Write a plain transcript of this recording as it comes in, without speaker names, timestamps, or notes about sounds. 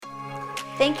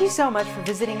Thank you so much for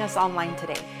visiting us online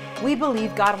today. We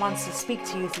believe God wants to speak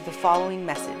to you through the following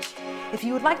message. If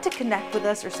you would like to connect with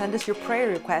us or send us your prayer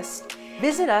requests,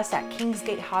 visit us at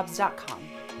kingsgatehobbs.com.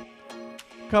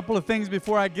 A couple of things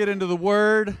before I get into the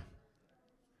Word.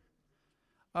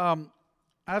 I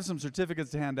have some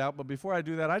certificates to hand out, but before I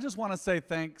do that, I just want to say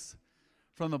thanks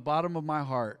from the bottom of my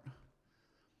heart.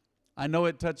 I know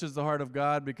it touches the heart of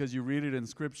God because you read it in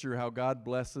Scripture how God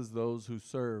blesses those who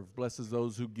serve, blesses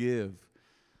those who give.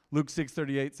 Luke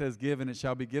 6:38 says, "Give and it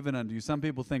shall be given unto you." Some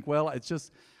people think, well, it's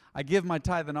just, I give my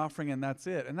tithe and offering and that's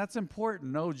it. And that's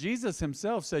important. No, Jesus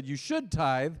himself said you should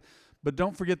tithe, but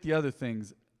don't forget the other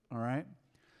things, all right?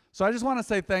 So I just want to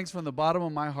say thanks from the bottom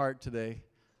of my heart today.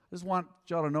 I just want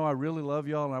y'all to know I really love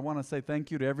y'all, and I want to say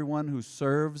thank you to everyone who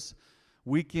serves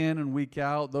week in and week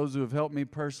out, those who have helped me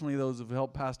personally, those who have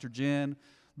helped Pastor Jen,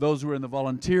 those who are in the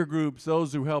volunteer groups,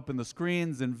 those who help in the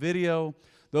screens and video,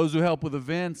 those who help with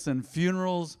events and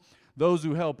funerals, those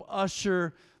who help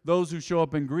usher, those who show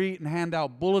up and greet and hand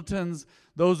out bulletins,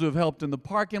 those who have helped in the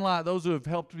parking lot, those who have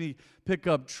helped me pick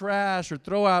up trash or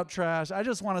throw out trash. I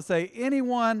just want to say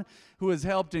anyone who has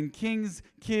helped in King's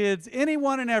Kids,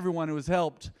 anyone and everyone who has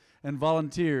helped and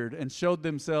volunteered and showed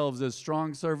themselves as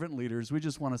strong servant leaders, we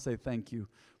just want to say thank you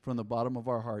from the bottom of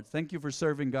our hearts. Thank you for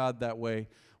serving God that way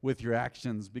with your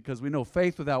actions, because we know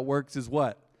faith without works is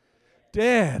what?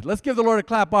 Dead. Let's give the Lord a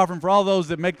clap offering for all those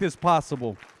that make this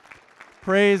possible.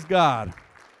 Praise God.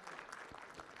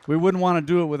 We wouldn't want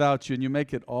to do it without you, and you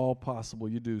make it all possible.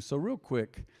 You do. So real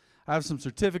quick, I have some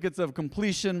certificates of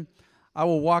completion. I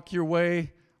will walk your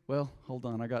way. Well, hold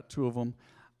on. I got two of them.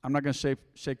 I'm not going to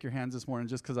shake your hands this morning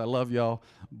just because I love y'all,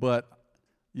 but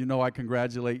you know I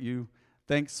congratulate you.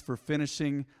 Thanks for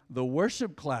finishing the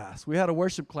worship class. We had a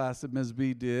worship class that Ms.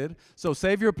 B did. So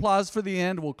save your applause for the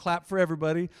end. We'll clap for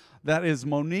everybody. That is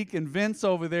Monique and Vince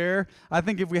over there. I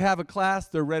think if we have a class,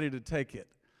 they're ready to take it.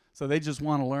 So they just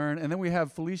want to learn. And then we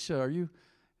have Felicia. Are you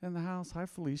in the house? Hi,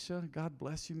 Felicia. God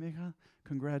bless you, Mija.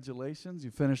 Congratulations.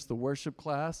 You finished the worship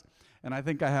class. And I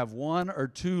think I have one or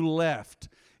two left.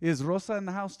 Is Rosa in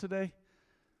the house today?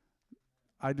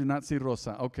 I do not see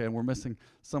Rosa. Okay, and we're missing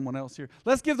someone else here.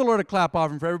 Let's give the Lord a clap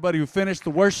offering for everybody who finished the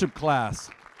worship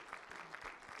class.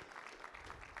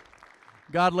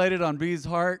 God laid it on Bee's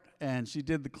heart, and she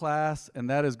did the class, and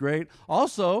that is great.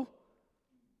 Also,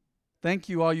 thank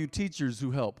you all you teachers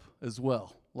who help as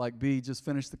well. Like Bee just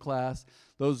finished the class,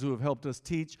 those who have helped us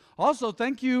teach. Also,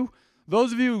 thank you,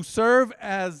 those of you who serve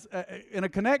as in a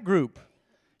Connect group.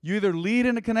 You either lead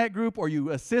in a Connect group or you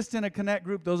assist in a Connect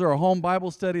group. Those are our home Bible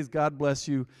studies. God bless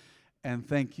you, and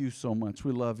thank you so much.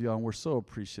 We love y'all, and we're so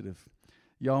appreciative.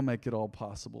 Y'all make it all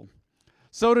possible.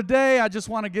 So today, I just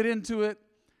want to get into it.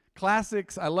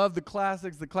 Classics. I love the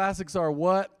classics. The classics are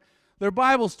what? They're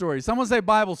Bible stories. Someone say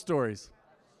Bible stories.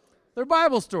 They're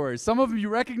Bible stories. Some of them you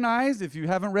recognize. If you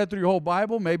haven't read through your whole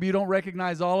Bible, maybe you don't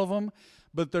recognize all of them,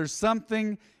 but there's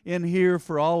something in here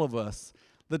for all of us.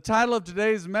 The title of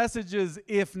today's message is,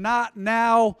 If Not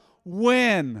Now,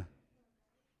 When?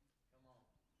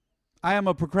 I am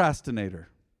a procrastinator.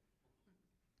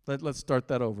 Let's start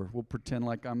that over. We'll pretend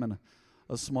like I'm in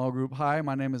a small group. Hi,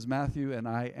 my name is Matthew, and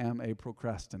I am a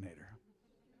procrastinator.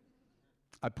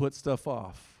 I put stuff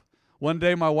off. One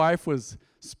day my wife was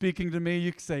speaking to me.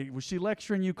 You could say, was she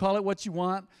lecturing you? Call it what you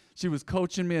want. She was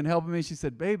coaching me and helping me. She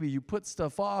said, baby, you put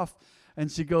stuff off. And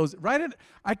she goes,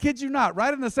 I kid you not,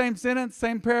 right in the same sentence,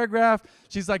 same paragraph.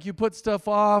 She's like, you put stuff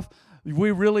off.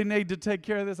 We really need to take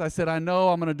care of this. I said, I know,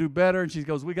 I'm going to do better. And she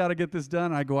goes, we got to get this done.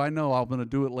 And I go, I know, I'm going to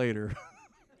do it later.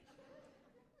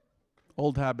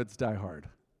 Old habits die hard.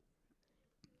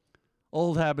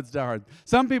 Old habits die hard.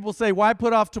 Some people say, why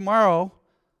put off tomorrow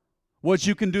what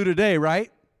you can do today, right?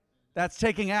 That's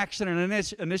taking action and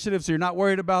initiative, so you're not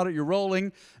worried about it. You're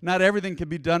rolling. Not everything can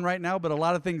be done right now, but a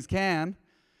lot of things can.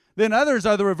 Then others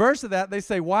are the reverse of that. They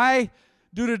say, why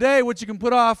do today what you can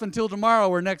put off until tomorrow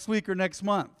or next week or next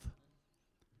month?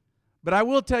 But I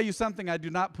will tell you something I do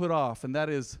not put off, and that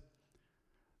is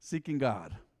seeking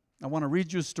God. I want to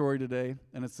read you a story today,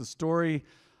 and it's the story,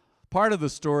 part of the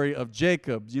story of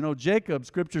Jacob. You know, Jacob,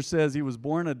 Scripture says he was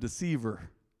born a deceiver.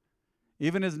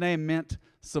 Even his name meant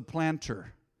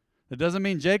supplanter. It doesn't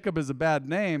mean Jacob is a bad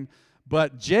name,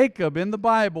 but Jacob, in the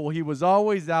Bible, he was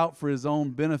always out for his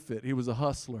own benefit. He was a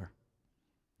hustler.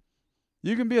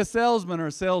 You can be a salesman or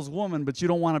a saleswoman, but you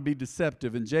don't want to be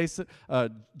deceptive. And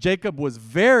Jacob was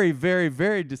very, very,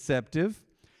 very deceptive.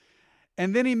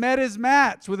 And then he met his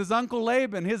match with his uncle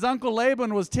Laban. His uncle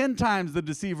Laban was 10 times the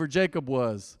deceiver Jacob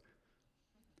was.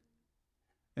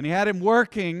 And he had him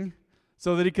working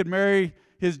so that he could marry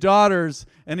his daughters,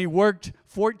 and he worked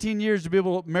 14 years to be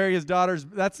able to marry his daughters.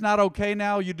 That's not okay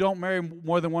now. You don't marry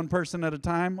more than one person at a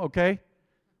time, okay?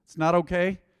 It's not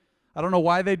okay. I don't know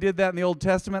why they did that in the Old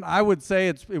Testament. I would say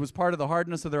it was part of the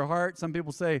hardness of their heart. Some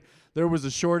people say there was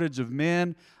a shortage of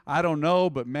men. I don't know,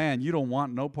 but man, you don't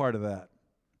want no part of that.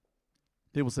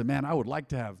 People say, man, I would like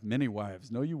to have many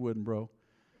wives. No, you wouldn't, bro.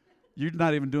 You're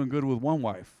not even doing good with one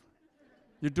wife.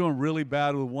 You're doing really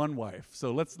bad with one wife.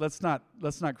 So let's not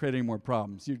create any more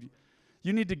problems.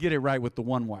 You need to get it right with the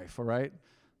one wife, all right?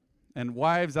 And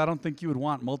wives, I don't think you would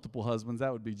want multiple husbands.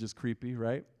 That would be just creepy,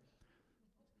 right?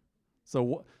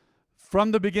 So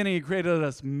from the beginning, he created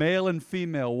us male and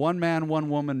female, one man, one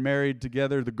woman married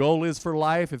together. The goal is for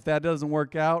life. If that doesn't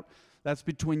work out, that's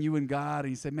between you and God.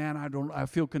 And you say, man, I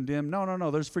feel condemned.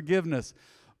 No, there's forgiveness.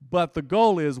 But the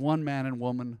goal is one man and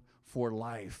woman for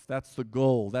life. That's the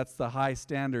goal. That's the high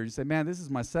standard. You say, man, this is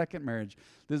my second marriage.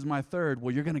 This is my third.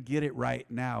 Well, you're going to get it right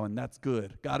now, and that's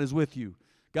good. God is with you.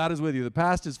 God is with you. The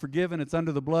past is forgiven. It's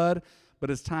under the blood, but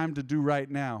it's time to do right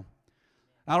now.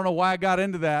 I don't know why I got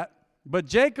into that, but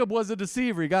Jacob was a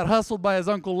deceiver. He got hustled by his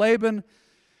uncle Laban.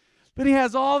 Then he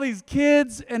has all these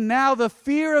kids, and now the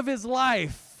fear of his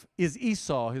life is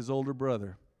Esau, his older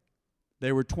brother.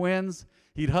 They were twins.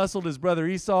 He'd hustled his brother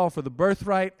Esau for the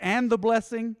birthright and the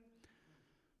blessing.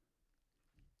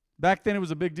 Back then, it was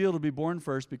a big deal to be born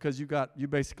first because you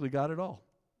basically got it all.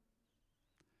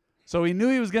 So he knew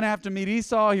he was going to have to meet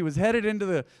Esau. He was headed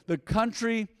into the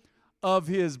country of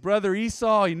his brother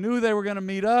Esau. He knew they were going to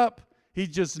meet up. He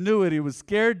just knew it. He was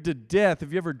scared to death.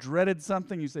 Have you ever dreaded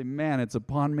something? You say, man, it's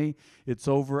upon me. It's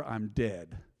over. I'm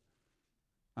dead.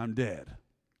 I'm dead.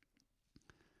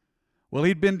 Well,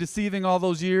 he'd been deceiving all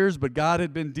those years, but God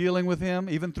had been dealing with him,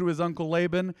 even through his uncle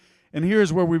Laban. And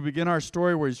here's where we begin our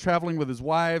story, where he's traveling with his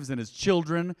wives and his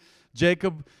children.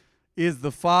 Jacob is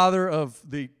the father of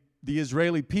the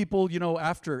Israeli people,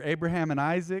 after Abraham and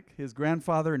Isaac, his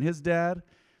grandfather and his dad.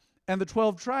 And the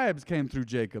 12 tribes came through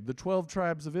Jacob, the 12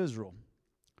 tribes of Israel.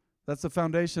 That's the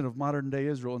foundation of modern-day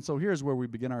Israel. And so here's where we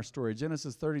begin our story.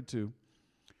 Genesis 32.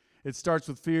 It starts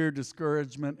with fear,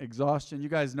 discouragement, exhaustion. You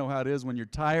guys know how it is. When you're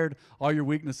tired, all your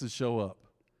weaknesses show up.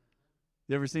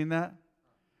 You ever seen that?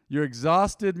 You're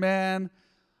exhausted, man.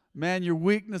 Man, your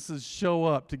weaknesses show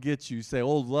up to get you. You say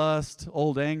old lust,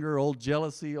 old anger, old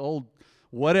jealousy, old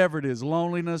whatever it is,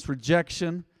 loneliness,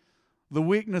 rejection. The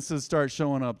weaknesses start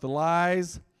showing up, the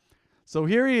lies. So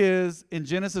here he is in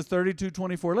Genesis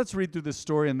 32:24. Let's read through this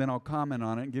story, and then I'll comment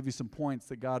on it and give you some points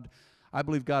that I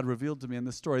believe God revealed to me in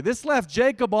this story. This left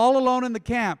Jacob all alone in the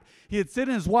camp. He had sent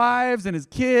his wives and his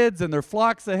kids and their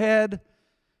flocks ahead.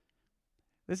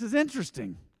 This is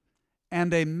interesting.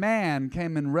 And a man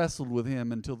came and wrestled with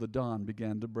him until the dawn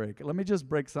began to break. Let me just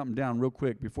break something down real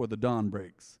quick before the dawn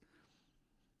breaks.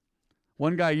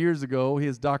 One guy years ago,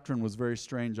 his doctrine was very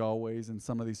strange always in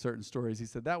some of these certain stories. He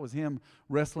said that was him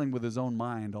wrestling with his own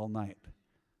mind all night.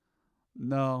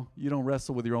 No, you don't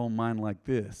wrestle with your own mind like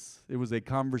this. It was a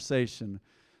conversation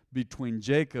between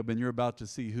Jacob, and you're about to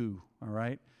see who, all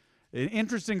right? An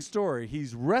interesting story.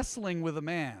 He's wrestling with a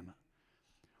man.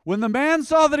 When the man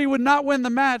saw that he would not win the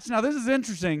match, now this is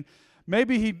interesting.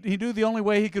 Maybe he knew the only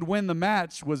way he could win the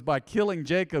match was by killing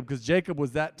Jacob, because Jacob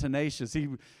was that tenacious.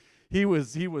 He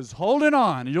was holding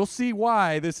on. You'll see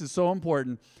why this is so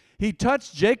important. He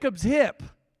touched Jacob's hip.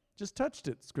 Just touched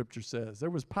it, Scripture says.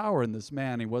 There was power in this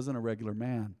man. He wasn't a regular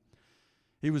man.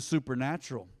 He was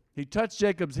supernatural. He touched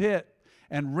Jacob's hip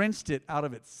and wrenched it out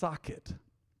of its socket.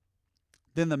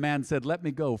 Then the man said, "Let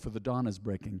me go, for the dawn is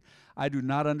breaking." I do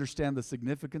not understand the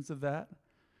significance of that.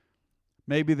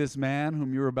 Maybe this man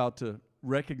whom you're about to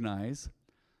recognize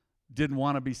didn't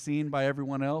want to be seen by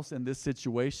everyone else in this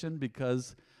situation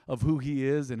because of who he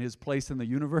is and his place in the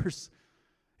universe.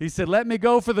 He said, "Let me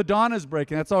go, for the dawn is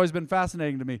breaking." That's always been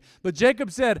fascinating to me. But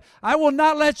Jacob said, "I will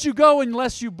not let you go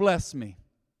unless you bless me."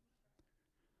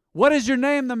 "What is your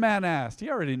name?" the man asked. He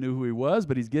already knew who he was,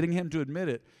 but he's getting him to admit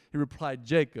it. He replied,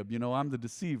 "Jacob, I'm the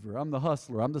deceiver. I'm the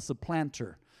hustler. I'm the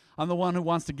supplanter. I'm the one who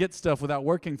wants to get stuff without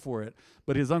working for it."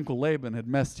 But his uncle Laban had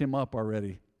messed him up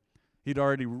already. He'd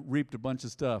already reaped a bunch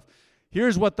of stuff.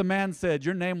 Here's what the man said.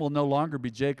 "Your name will no longer be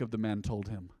Jacob," the man told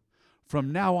him.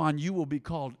 "From now on you will be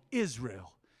called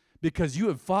Israel, because you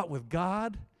have fought with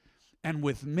God and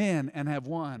with men and have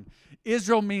won."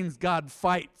 Israel means God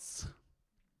fights.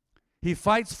 He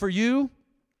fights for you.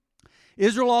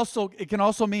 Israel it can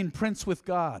also mean prince with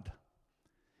God.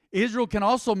 Israel can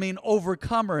also mean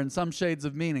overcomer in some shades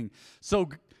of meaning. So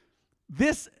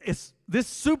this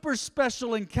super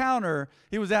special encounter,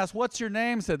 he was asked, "What's your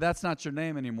name?" Said, "That's not your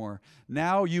name anymore.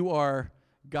 Now you are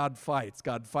God fights.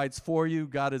 God fights for you.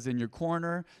 God is in your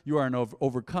corner. You are an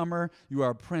overcomer. You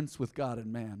are a prince with God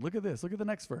and man. Look at this. Look at the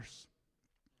next verse.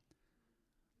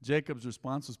 Jacob's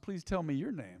response was, please tell me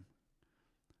your name.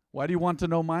 Why do you want to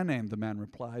know my name? The man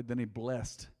replied. Then he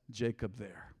blessed Jacob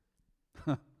there.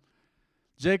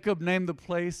 Jacob named the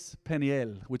place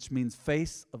Peniel, which means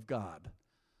face of God.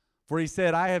 For he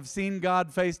said, I have seen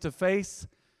God face to face.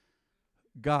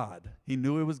 God. He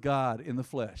knew it was God in the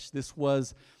flesh. This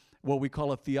was what we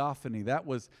call a theophany. That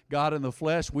was God in the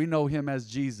flesh. We know him as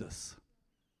Jesus.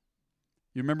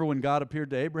 You remember when God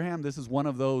appeared to Abraham? This is one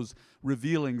of those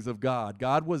revealings of God.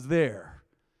 God was there.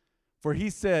 For he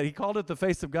said, he called it the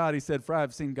face of God. He said, for I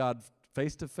have seen God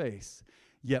face to face,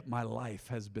 yet my life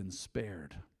has been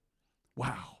spared.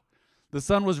 Wow. The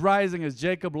sun was rising as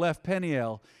Jacob left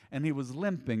Peniel, and he was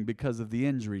limping because of the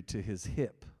injury to his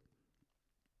hip.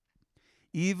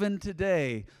 Even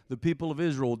today, the people of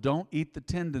Israel don't eat the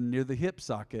tendon near the hip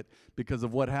socket because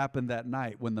of what happened that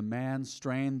night when the man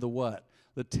strained the what?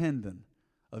 The tendon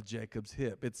of Jacob's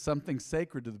hip. It's something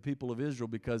sacred to the people of Israel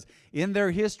because in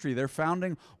their history,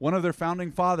 one of their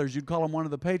founding fathers, you'd call him one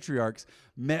of the patriarchs,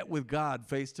 met with God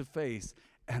face to face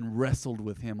and wrestled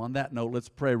with him. On that note, let's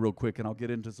pray real quick and I'll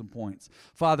get into some points.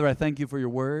 Father, I thank you for your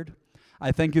word.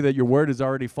 I thank you that your word is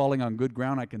already falling on good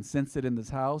ground. I can sense it in this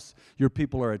house. Your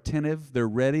people are attentive. They're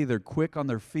ready. They're quick on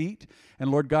their feet.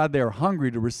 And Lord God, they are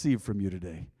hungry to receive from you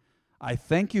today. I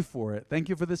thank you for it. Thank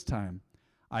you for this time.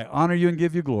 I honor you and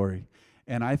give you glory.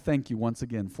 And I thank you once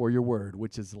again for your word,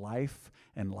 which is life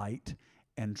and light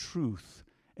and truth.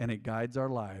 And it guides our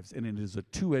lives, and it is a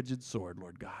two-edged sword,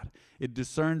 Lord God. It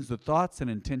discerns the thoughts and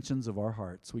intentions of our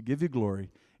hearts. We give you glory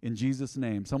in Jesus'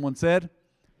 name. Someone said,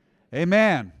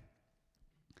 amen.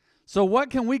 So what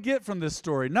can we get from this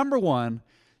story? Number one,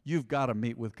 you've got to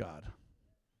meet with God.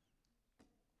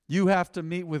 You have to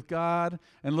meet with God.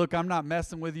 And look, I'm not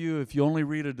messing with you if you only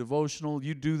read a devotional.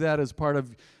 You do that as part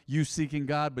of you seeking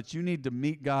God, but you need to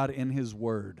meet God in his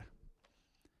word.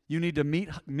 You need to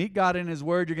meet God in his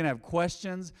word. You're going to have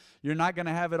questions. You're not going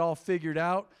to have it all figured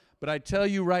out. But I tell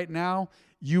you right now,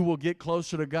 you will get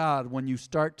closer to God when you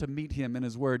start to meet him in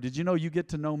his word. Did you know you get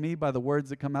to know me by the words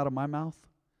that come out of my mouth?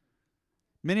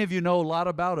 Many of you know a lot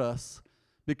about us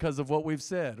because of what we've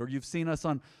said, or you've seen us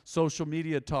on social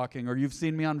media talking, or you've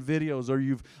seen me on videos, or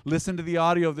you've listened to the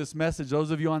audio of this message, those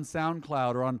of you on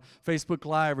SoundCloud or on Facebook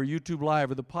Live or YouTube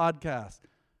Live or the podcast.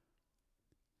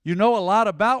 You know a lot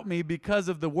about me because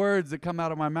of the words that come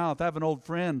out of my mouth. I have an old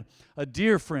friend, a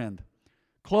dear friend,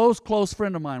 close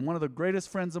friend of mine, one of the greatest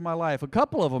friends of my life, a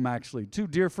couple of them actually, two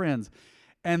dear friends,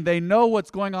 and they know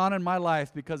what's going on in my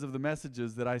life because of the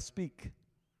messages that I speak.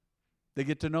 They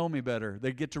get to know me better.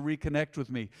 They get to reconnect with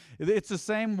me. It's the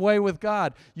same way with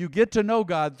God. You get to know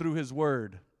God through his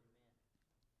word.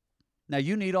 Now,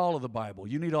 you need all of the Bible.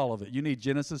 You need all of it. You need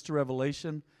Genesis to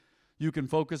Revelation. You can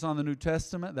focus on the New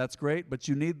Testament. That's great. But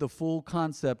you need the full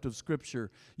concept of Scripture.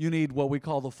 You need what we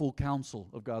call the full counsel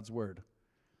of God's word.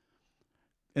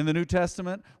 In the New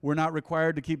Testament, we're not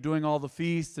required to keep doing all the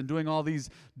feasts and doing all these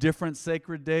different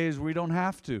sacred days. We don't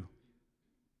have to.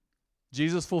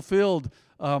 Jesus fulfilled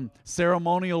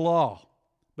ceremonial law.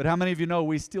 But how many of you know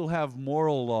we still have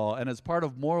moral law? And as part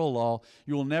of moral law,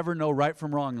 you will never know right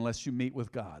from wrong unless you meet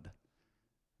with God.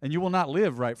 And you will not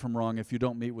live right from wrong if you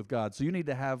don't meet with God. So you need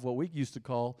to have what we used to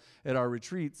call at our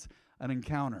retreats an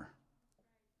encounter.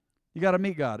 You got to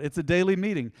meet God. It's a daily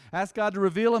meeting. Ask God to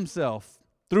reveal himself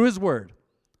through his word.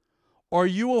 Or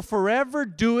you will forever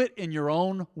do it in your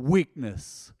own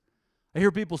weakness. I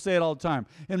hear people say it all the time.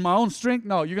 In my own strength?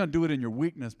 No, you're going to do it in your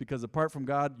weakness because apart from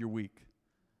God, you're weak.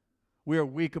 We are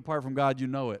weak apart from God, you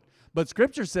know it. But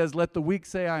Scripture says, let the weak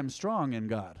say I am strong in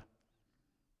God.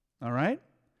 All right?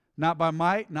 Not by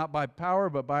might, not by power,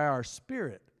 but by our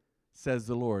Spirit, says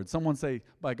the Lord. Someone say,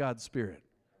 by God's Spirit.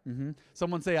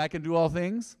 Someone say, I can do all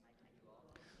things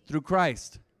through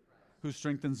Christ who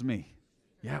strengthens me.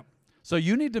 Yeah. So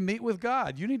you need to meet with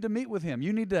God. You need to meet with him.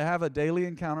 You need to have a daily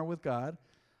encounter with God.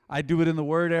 I do it in the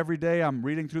Word every day. I'm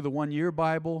reading through the one-year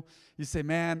Bible. You say,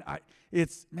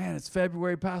 it's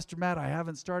February, Pastor Matt. I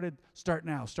haven't started. Start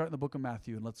now. Start in the book of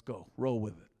Matthew and let's go. Roll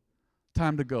with it.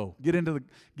 Time to go. Get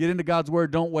into God's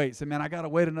Word. Don't wait. Say, man, I got to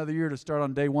wait another year to start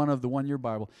on day one of the one-year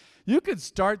Bible. You could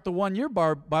start the one-year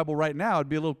Bible right now. It'd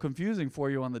be a little confusing for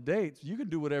you on the dates. You can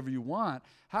do whatever you want.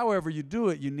 However you do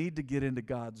it, you need to get into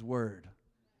God's Word.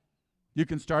 You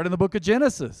can start in the book of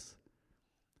Genesis.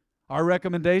 Our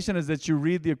recommendation is that you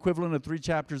read the equivalent of 3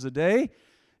 chapters a day.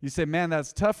 You say, man,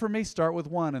 that's tough for me. Start with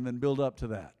 1 and then build up to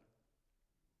that.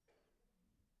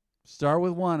 Start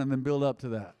with 1 and then build up to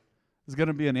that. It's going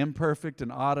to be an imperfect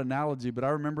and odd analogy, but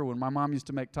I remember when my mom used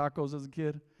to make tacos as a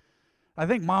kid. I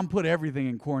think Mom put everything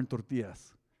in corn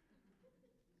tortillas.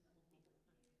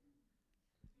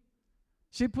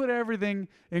 She put everything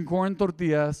in corn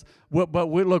tortillas. But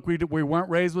we weren't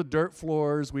raised with dirt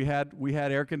floors. We had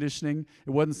air conditioning.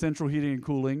 It wasn't central heating and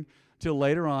cooling till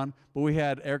later on. But we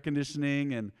had air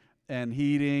conditioning and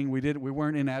heating. We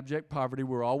weren't in abject poverty.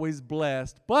 We were always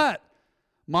blessed. But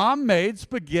Mom made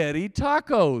spaghetti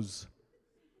tacos.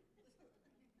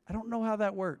 I don't know how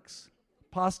that works.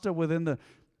 Pasta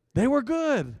they were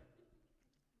good.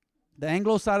 The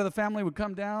Anglo side of the family would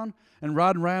come down, and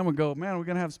Rod and Ryan would go, man, we're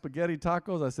going to have spaghetti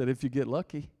tacos. I said, if you get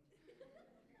lucky.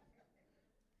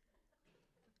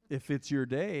 If it's your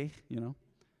day,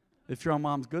 if you're on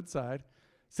Mom's good side.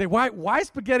 Say, why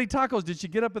spaghetti tacos? Did she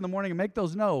get up in the morning and make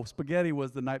those? No, spaghetti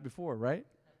was the night before, right?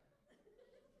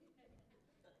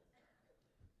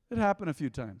 It happened a few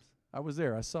times. I was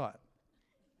there. I saw it.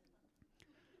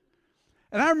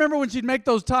 And I remember when she'd make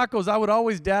those tacos, I would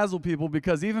always dazzle people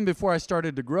because even before I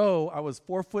started to grow, I was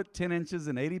 4 foot 10 inches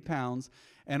and 80 pounds.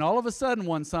 And all of a sudden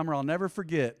one summer, I'll never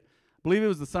forget, I believe it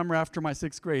was the summer after my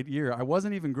 6th grade year. I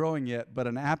wasn't even growing yet, but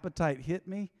an appetite hit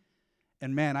me.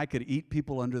 And man, I could eat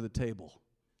people under the table.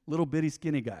 Little bitty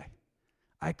skinny guy.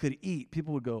 I could eat.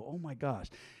 People would go, oh my gosh.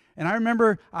 And I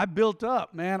remember I built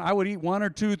up, man. I would eat 1 or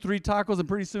 2, 3 tacos, and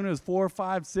pretty soon it was 4,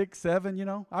 5, 6,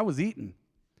 7, I was eating.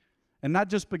 And not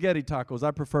just spaghetti tacos. I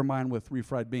prefer mine with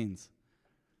refried beans.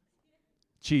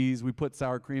 Cheese. We put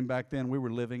sour cream back then. We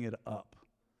were living it up.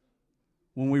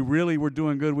 When we really were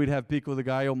doing good, we'd have pico de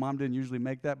gallo. Mom didn't usually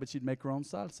make that, but she'd make her own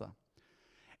salsa.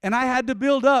 And I had to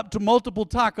build up to multiple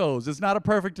tacos. It's not a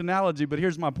perfect analogy, but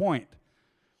here's my point.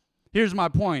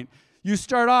 You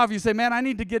start off, you say, man, I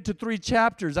need to get to 3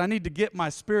 chapters. I need to get my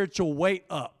spiritual weight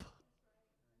up.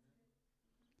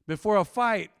 Before a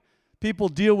fight, people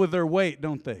deal with their weight,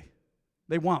 don't they?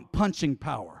 They want punching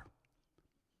power.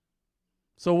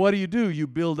 So what do? You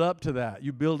build up to that.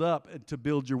 You build up to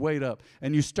build your weight up.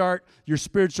 And you start your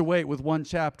spiritual weight with 1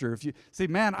 chapter. If you say,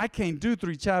 man, I can't do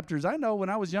 3 chapters. I know when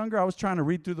I was younger, I was trying to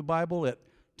read through the Bible at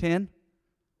 10,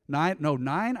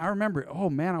 9. I remember, oh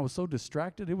man, I was so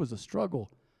distracted. It was a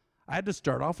struggle. I had to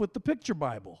start off with the picture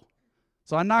Bible.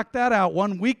 So I knocked that out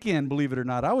one weekend, believe it or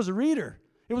not. I was a reader.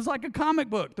 It was like a comic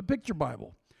book, the picture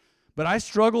Bible. But I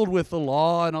struggled with the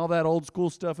law and all that old school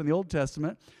stuff in the Old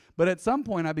Testament. But at some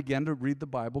point, I began to read the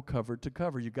Bible cover to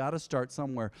cover. You got to start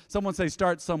somewhere. Someone say,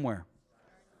 start somewhere.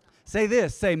 Say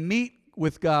this. Say, meet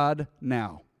with God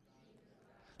now.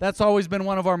 That's always been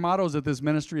one of our mottos at this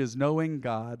ministry is knowing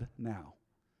God now.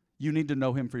 You need to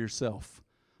know Him for yourself.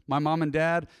 My mom and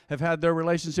dad have had their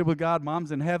relationship with God.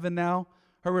 Mom's in heaven now.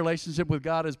 Her relationship with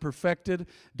God is perfected.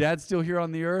 Dad's still here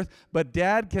on the earth. But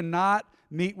Dad cannot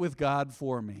meet with God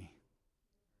for me.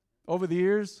 Over the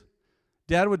years,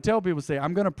 Dad would tell people, say,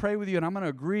 I'm going to pray with you and I'm going to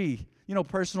agree,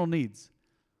 personal needs.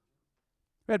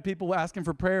 We had people asking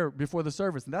for prayer before the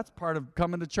service, and that's part of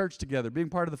coming to church together, being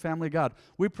part of the family of God.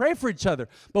 We pray for each other.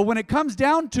 But when it comes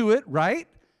down to it, right,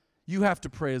 you have to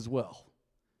pray as well.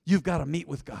 You've got to meet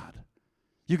with God.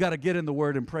 You got to get in the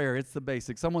Word and prayer. It's the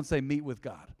basics. Someone say, meet with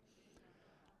God.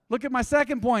 Look at my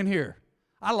second point here.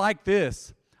 I like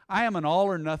this. I am an all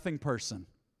or nothing person.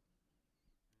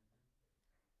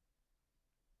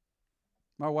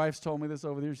 My wife's told me this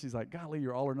over the years. She's like, golly,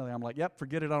 you're all or nothing. I'm like, yep,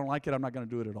 forget it. I don't like it. I'm not going to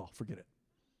do it at all. Forget it.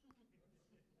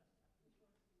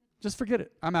 Just forget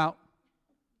it. I'm out.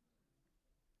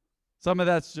 Some of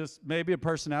that's just maybe a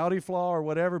personality flaw or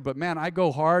whatever, but man, I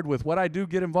go hard with what I do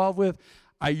get involved with.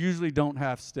 I usually don't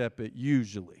half-step it,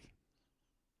 usually.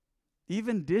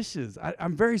 Even dishes.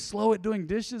 I'm very slow at doing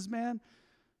dishes, man.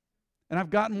 And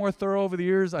I've gotten more thorough over the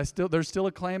years. There's still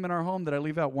a claim in our home that I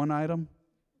leave out 1 item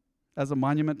as a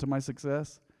monument to my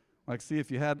success. Like, see,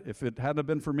 if it hadn't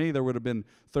been for me, there would have been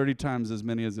 30 times as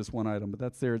many as this 1 item. But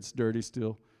that's there. It's dirty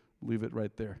still. Leave it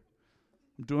right there.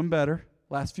 I'm doing better.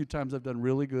 Last few times I've done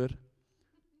really good.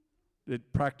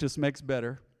 Practice makes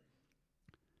better.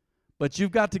 But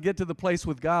you've got to get to the place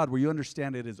with God where you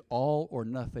understand it is all or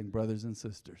nothing, brothers and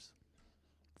sisters.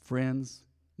 Friends,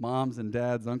 moms and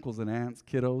dads, uncles and aunts,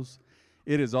 kiddos.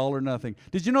 It is all or nothing.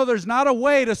 Did you know there's not a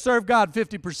way to serve God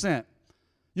 50%?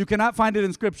 You cannot find it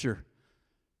in Scripture.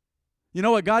 You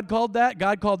know what God called that?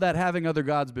 God called that having other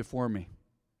gods before me.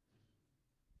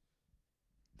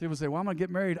 People say, well, I'm going to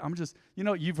get married.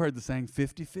 You've heard the saying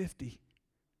 50-50.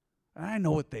 I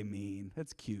know what they mean.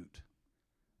 That's cute.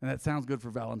 And that sounds good for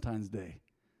Valentine's Day.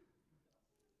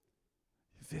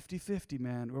 50-50,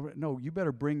 man. No, you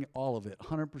better bring all of it,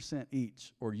 100%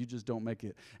 each, or you just don't make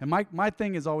it. And my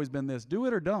thing has always been this, do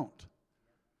it or don't.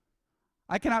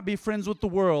 I cannot be friends with the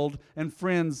world and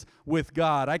friends with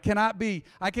God. I cannot be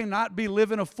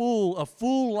living a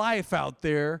fool life out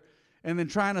there and then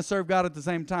trying to serve God at the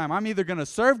same time. I'm either going to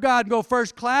serve God and go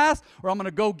first class, or I'm going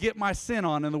to go get my sin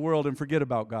on in the world and forget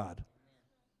about God.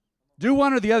 Do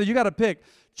one or the other. You got to pick.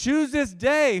 Choose this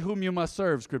day whom you must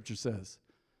serve, Scripture says.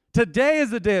 Today is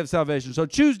the day of salvation, so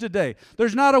choose today.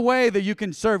 There's not a way that you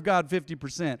can serve God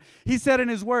 50%. He said in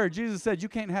His Word, Jesus said, you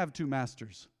can't have two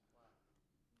masters.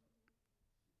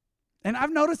 And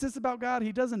I've noticed this about God.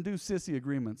 He doesn't do sissy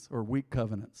agreements or weak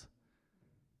covenants.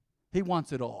 He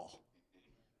wants it all.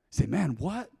 You say, man,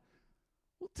 what?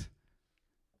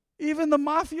 Even the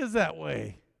mafia's that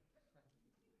way.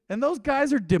 And those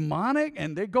guys are demonic,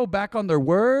 and they go back on their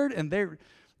word, and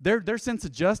their sense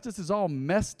of justice is all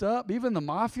messed up. Even the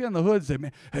mafia and the hood say,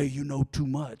 man, hey, you know too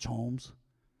much, Holmes.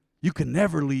 You can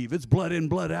never leave. It's blood in,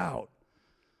 blood out.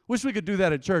 Wish we could do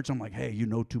that at church. I'm like, hey, you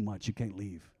know too much. You can't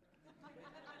leave.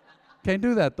 Can't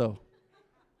do that, though.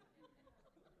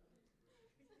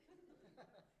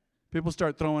 People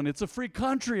start throwing, it's a free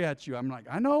country at you. I'm like,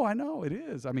 I know, it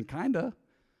is. I mean, kind of.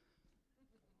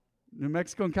 New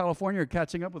Mexico and California are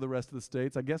catching up with the rest of the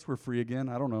states. I guess we're free again.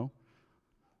 I don't know.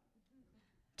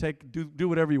 Do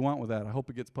whatever you want with that. I hope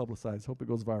it gets publicized. Hope it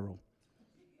goes viral.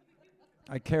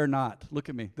 I care not. Look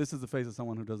at me. This is the face of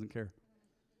someone who doesn't care.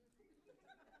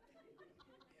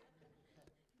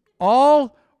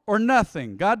 All or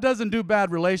nothing. God doesn't do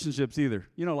bad relationships either.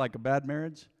 You know, like a bad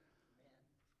marriage.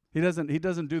 He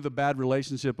doesn't do the bad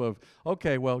relationship of,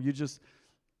 okay, well, you just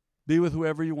be with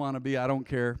whoever you want to be. I don't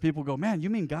care. People go, man, you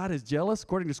mean God is jealous?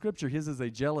 According to Scripture, His is a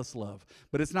jealous love.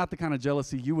 But it's not the kind of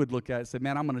jealousy you would look at and say,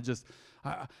 man, I'm going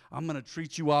to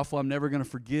treat you awful. I'm never going to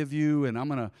forgive you.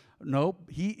 And nope.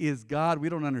 He is God. We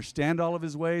don't understand all of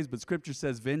His ways, but Scripture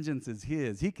says vengeance is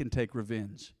His. He can take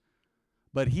revenge.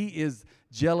 But He is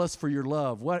jealous for your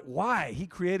love. Why? He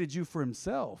created you for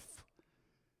Himself.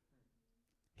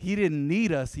 He didn't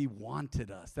need us. He wanted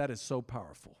us. That is so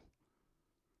powerful.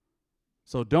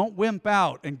 So don't wimp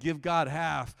out and give God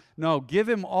half. No, give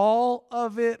Him all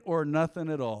of it or nothing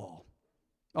at all.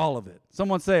 All of it.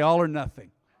 Someone say all or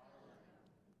nothing.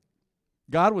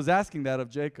 God was asking that of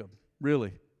Jacob,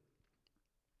 really.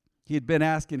 He had been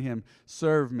asking him,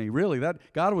 serve me. Really, that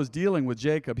God was dealing with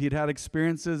Jacob. He'd had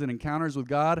experiences and encounters with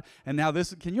God, and now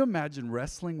this, can you imagine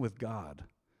wrestling with God?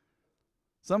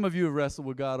 Some of you have wrestled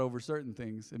with God over certain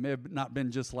things. It may have not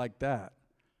been just like that.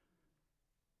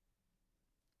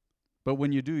 But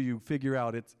when you do, you figure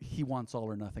out He wants all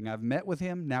or nothing. I've met with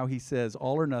Him. Now He says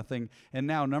all or nothing. And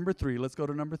now number 3, let's go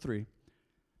to number 3.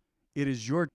 It is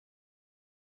your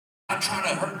not trying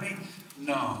to hurt me.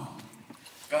 No.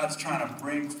 God's trying to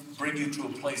bring you to a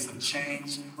place of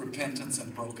change, repentance,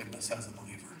 and brokenness as a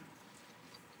believer.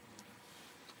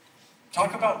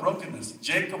 Talk about brokenness.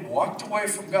 Jacob walked away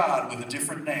from God with a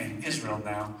different name, Israel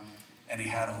now, and he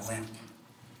had a limp.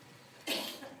 Did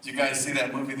you guys see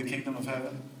that movie, The Kingdom of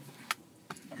Heaven?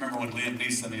 I remember when Liam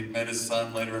Neeson, he met his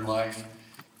son later in life,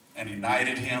 and he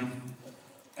knighted him,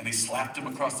 and he slapped him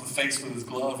across the face with his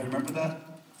glove. You remember that?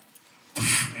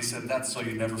 He said, that's so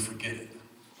you never forget it.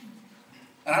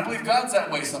 And I believe God's that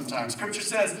way sometimes. Scripture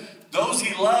says, those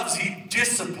He loves, He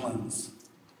disciplines.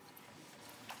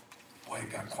 Boy,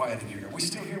 it got quiet in here. Are we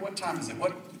still here? What time is it?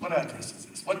 What address is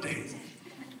this? What day is it?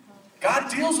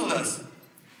 God deals with us.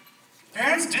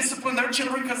 Parents discipline their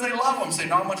children because they love them. Say,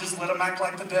 no, I'm going to just let them act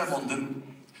like the devil and then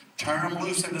turn them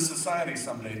loose into society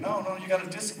someday. No, you got to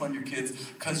discipline your kids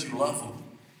because you love them.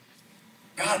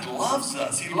 God loves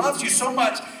us. He loves you so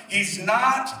much. He's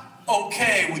not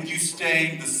okay with you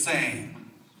staying the same.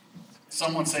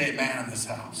 Someone say amen in this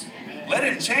house. Let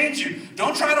Him change you.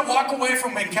 Don't try to walk away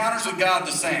from encounters with God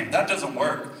the same. That doesn't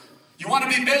work. You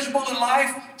want to be miserable in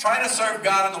life? Try to serve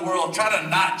God in the world. Try to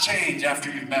not change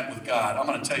after you've met with God. I'm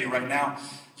going to tell you right now,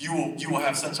 you will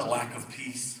have such a lack of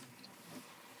peace.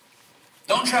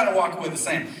 Don't try to walk away the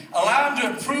same. Allow Him to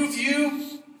improve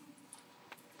you.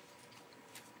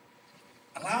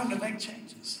 Allow Him to make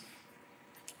changes,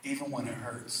 even when it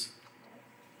hurts.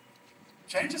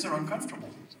 Changes are uncomfortable.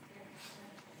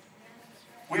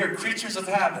 We are creatures of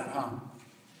habit, huh?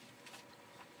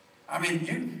 I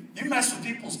mean, you mess with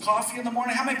people's coffee in the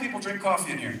morning. How many people drink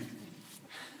coffee in here?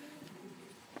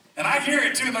 And I hear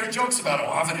it too. There's jokes about,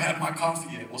 I haven't had my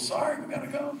coffee yet. Well, sorry, we gotta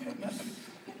go.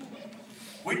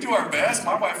 We do our best.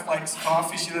 My wife likes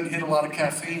coffee. She doesn't hit a lot of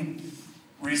caffeine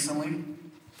recently.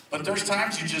 But there's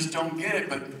times you just don't get it.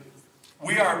 But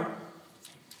we are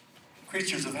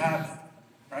creatures of habit,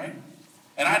 right?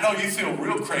 And I know you feel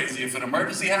real crazy. If an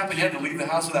emergency happened, you had to leave the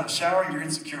house without showering, you're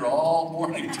insecure all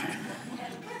morning.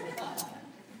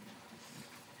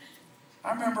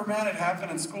 I remember, man, it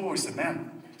happened in school. We said,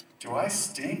 man, do I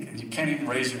stink? And you can't even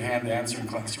raise your hand to answer in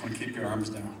class. You want to keep your arms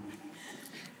down.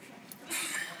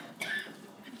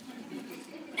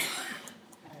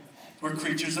 We're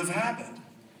creatures of habit.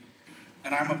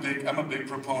 And I'm a big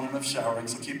proponent of showering,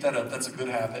 so keep that up. That's a good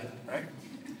habit, right?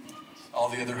 All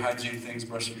the other hygiene things,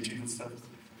 brushing your teeth and stuff.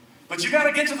 But you got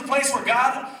to get to the place where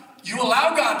you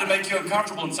allow God to make you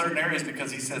uncomfortable in certain areas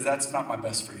because he says, that's not my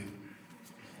best for you.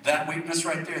 That weakness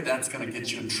right there, that's going to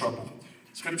get you in trouble.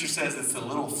 Scripture says it's the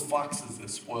little foxes that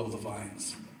spoil the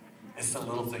vines. It's the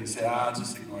little things. Say,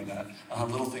 just ignore that.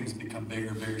 Little things become bigger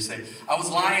and bigger. Say, I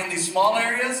was lying in these small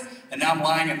areas, and now I'm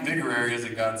lying in bigger areas,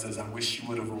 and God says, I wish you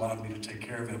would have allowed me to take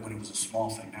care of it when it was a small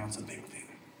thing. Now it's a big thing.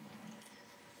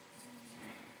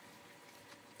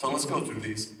 So let's go through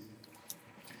these.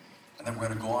 And then we're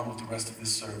going to go on with the rest of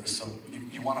this service. So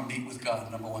you want to meet with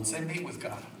God. Number one, say meet with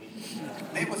God.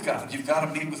 Meet with God. You've got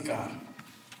to meet with God.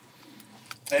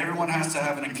 Everyone has to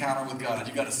have an encounter with God.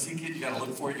 You got to seek it. You got to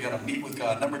look for it. You got to meet with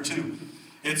God. Number two,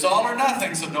 it's all or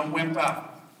nothing, so don't wimp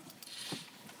out.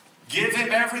 Give him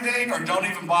everything or don't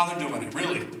even bother doing it,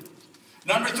 really.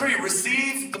 Number three,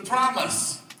 receive the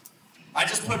promise. I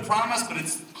just put promise, but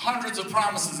it's hundreds of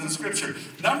promises in Scripture.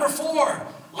 Number four,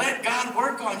 let God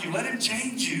work on you. Let him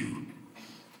change you.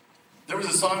 There was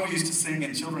a song we used to sing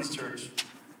in children's church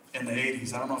in the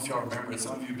 80s. I don't know if y'all remember it.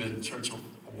 Some of you have been in church a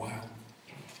while.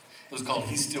 It was called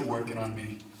He's Still Working on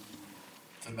Me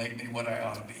to make me what I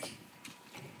ought to be.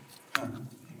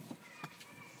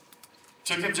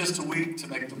 Took him just a week to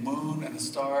make the moon and the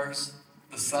stars,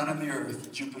 the sun and the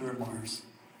earth, Jupiter and Mars.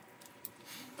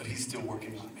 But he's still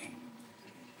working on me.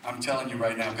 I'm telling you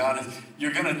right now, God is,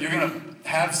 you're gonna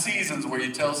have seasons where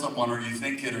you tell someone or you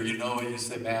think it or you know it, you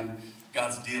say, man,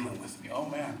 God's dealing with me. Oh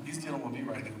man, he's dealing with me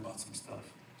right now about some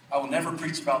stuff. I will never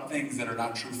preach about things that are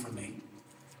not true for me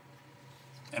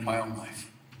in my own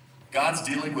life. God's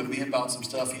dealing with me about some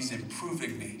stuff. He's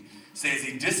improving me. Say, is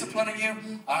he disciplining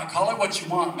you? Call it what you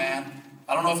want, man.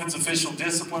 I don't know if it's official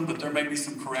discipline, but there may be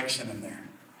some correction in there.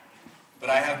 But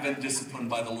I have been disciplined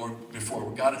by the Lord before.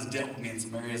 God has dealt with me in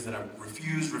some areas that I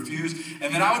refuse.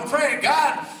 And then I would pray,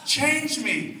 God, change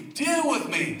me. Deal with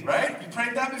me, right? You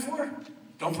prayed that before?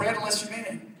 Don't pray it unless you mean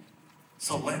it.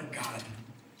 So let God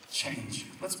change you.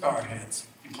 Let's bow our heads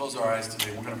and close our eyes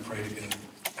today. We're going to pray together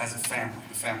as a family,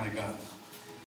 the family of God.